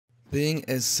Being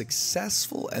as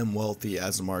successful and wealthy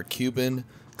as Mark Cuban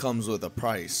comes with a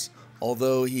price.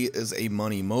 Although he is a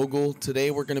money mogul, today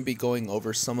we're going to be going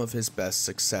over some of his best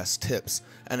success tips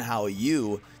and how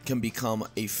you can become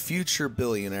a future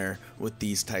billionaire with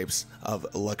these types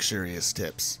of luxurious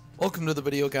tips. Welcome to the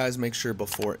video, guys. Make sure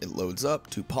before it loads up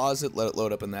to pause it, let it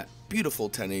load up in that beautiful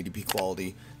 1080p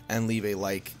quality, and leave a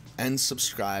like and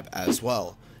subscribe as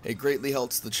well. It greatly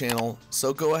helps the channel,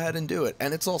 so go ahead and do it.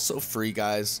 And it's also free,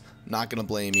 guys. Not gonna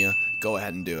blame you. Go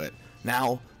ahead and do it.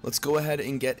 Now, let's go ahead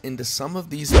and get into some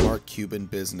of these Mark Cuban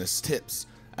business tips,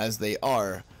 as they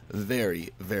are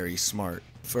very, very smart.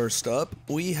 First up,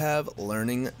 we have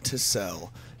learning to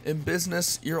sell. In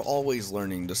business, you're always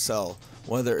learning to sell,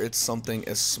 whether it's something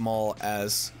as small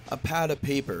as a pad of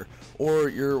paper, or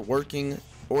you're working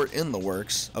or in the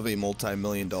works of a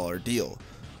multi-million-dollar deal.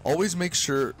 Always make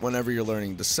sure whenever you're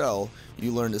learning to sell,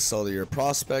 you learn to sell to your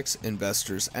prospects,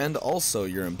 investors, and also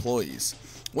your employees.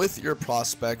 With your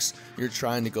prospects, you're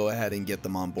trying to go ahead and get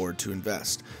them on board to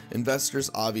invest. Investors,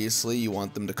 obviously, you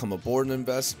want them to come aboard and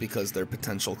invest because they're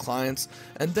potential clients.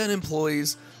 And then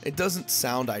employees, it doesn't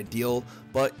sound ideal,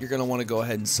 but you're going to want to go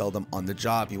ahead and sell them on the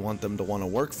job. You want them to want to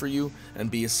work for you and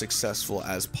be as successful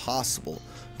as possible.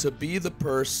 To be the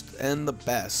first and the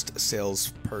best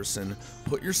salesperson,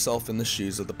 put yourself in the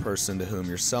shoes of the person to whom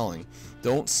you're selling.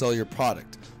 Don't sell your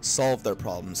product, solve their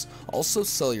problems. Also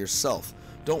sell yourself.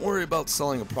 Don't worry about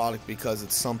selling a product because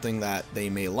it's something that they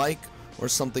may like or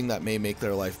something that may make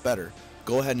their life better.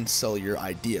 Go ahead and sell your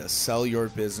idea, sell your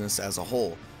business as a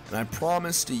whole. And I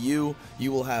promise to you,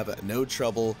 you will have no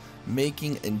trouble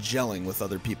making and gelling with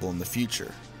other people in the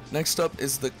future. Next up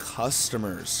is the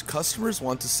customers. Customers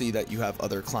want to see that you have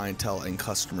other clientele and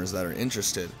customers that are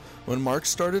interested. When Mark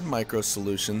started Micro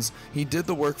Solutions, he did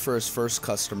the work for his first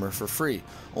customer for free,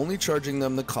 only charging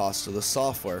them the cost of the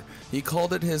software. He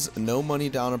called it his no money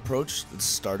down approach to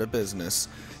start a business.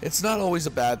 It's not always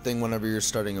a bad thing whenever you're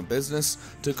starting a business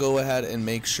to go ahead and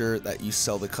make sure that you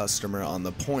sell the customer on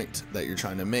the point that you're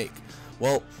trying to make.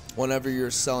 Well, whenever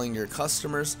you're selling your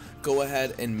customers, go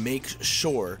ahead and make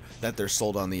sure that they're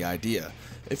sold on the idea.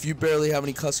 If you barely have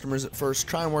any customers at first,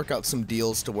 try and work out some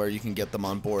deals to where you can get them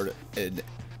on board and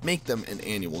make them an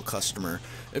annual customer.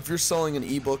 If you're selling an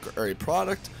ebook or a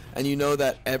product and you know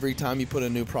that every time you put a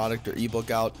new product or ebook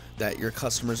out that your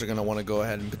customers are going to want to go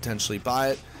ahead and potentially buy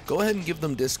it, go ahead and give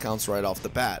them discounts right off the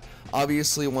bat.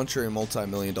 Obviously, once you're a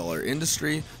multi-million-dollar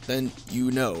industry, then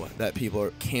you know that people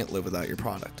can't live without your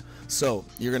product. So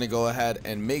you're going to go ahead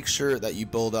and make sure that you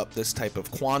build up this type of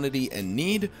quantity and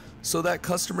need so that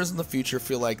customers in the future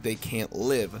feel like they can't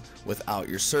live without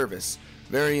your service.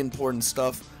 Very important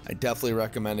stuff. I definitely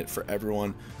recommend it for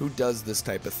everyone who does this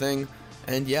type of thing.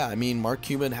 And yeah, I mean, Mark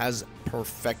Cuban has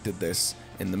perfected this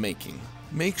in the making.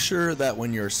 Make sure that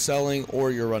when you're selling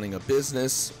or you're running a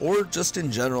business or just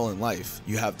in general in life,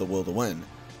 you have the will to win.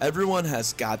 Everyone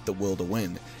has got the will to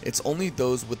win. It's only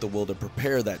those with the will to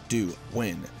prepare that do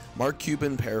win. Mark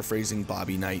Cuban paraphrasing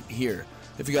Bobby Knight here.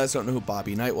 If you guys don't know who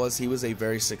Bobby Knight was, he was a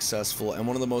very successful and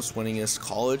one of the most winningest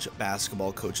college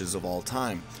basketball coaches of all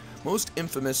time. Most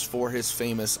infamous for his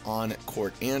famous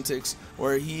on-court antics,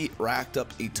 where he racked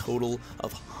up a total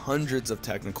of hundreds of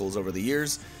technicals over the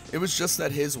years. It was just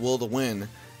that his will to win,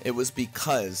 it was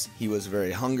because he was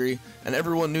very hungry, and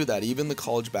everyone knew that, even the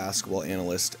college basketball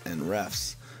analysts and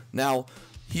refs. Now,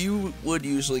 he would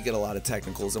usually get a lot of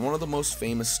technicals, and one of the most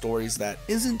famous stories that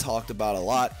isn't talked about a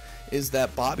lot is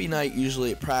that Bobby Knight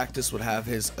usually at practice would have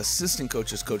his assistant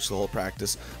coaches coach the whole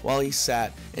practice while he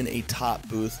sat in a top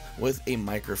booth with a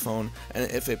microphone, and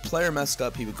if a player messed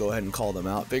up, he would go ahead and call them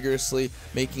out vigorously,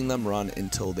 making them run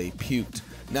until they puked.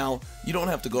 Now, you don't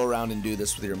have to go around and do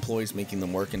this with your employees, making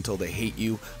them work until they hate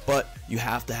you, but you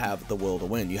have to have the will to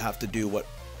win. You have to do what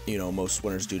most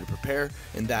winners do to prepare,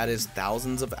 and that is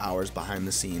thousands of hours behind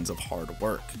the scenes of hard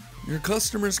work. Your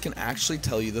customers can actually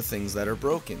tell you the things that are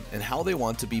broken and how they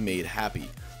want to be made happy.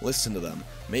 Listen to them,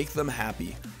 make them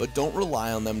happy, but don't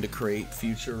rely on them to create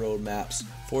future roadmaps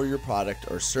for your product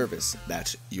or service.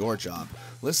 That's your job.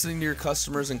 Listening to your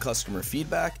customers and customer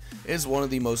feedback is one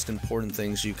of the most important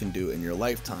things you can do in your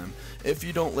lifetime. If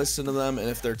you don't listen to them and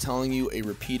if they're telling you a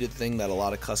repeated thing that a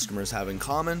lot of customers have in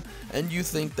common and you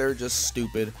think they're just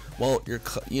stupid, well, your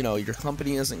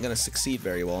company isn't going to succeed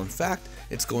very well. In fact,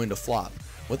 it's going to flop.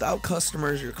 Without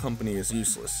customers, your company is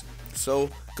useless. So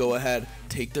go ahead,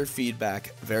 take their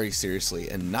feedback very seriously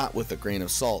and not with a grain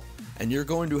of salt, and you're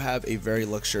going to have a very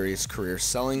luxurious career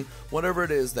selling whatever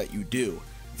it is that you do.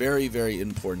 Very, very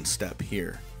important step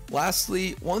here.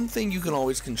 Lastly, one thing you can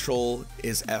always control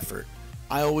is effort.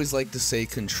 I always like to say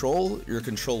control your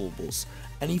controllables.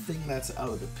 Anything that's out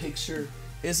of the picture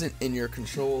isn't in your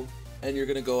control, and you're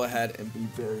going to go ahead and be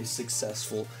very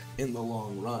successful in the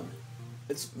long run.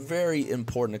 It's very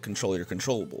important to control your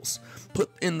controllables. Put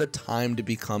in the time to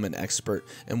become an expert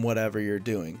in whatever you're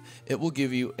doing. It will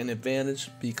give you an advantage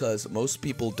because most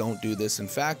people don't do this. In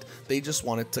fact, they just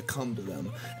want it to come to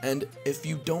them. And if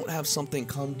you don't have something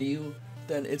come to you,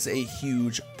 then it's a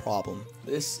huge problem.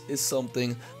 This is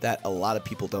something that a lot of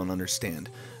people don't understand.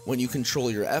 When you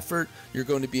control your effort, you're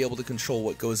going to be able to control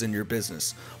what goes in your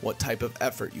business, what type of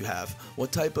effort you have,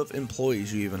 what type of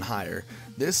employees you even hire.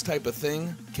 This type of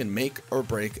thing can make or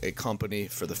break a company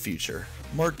for the future.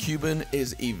 Mark Cuban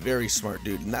is a very smart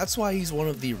dude, and that's why he's one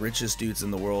of the richest dudes in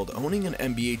the world, owning an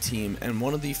NBA team and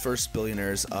one of the first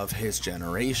billionaires of his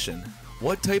generation.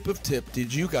 What type of tip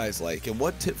did you guys like, and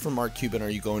what tip from Mark Cuban are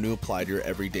you going to apply to your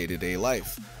everyday to-day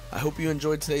life? I hope you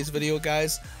enjoyed today's video,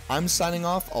 guys. I'm signing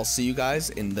off. I'll see you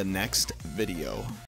guys in the next video.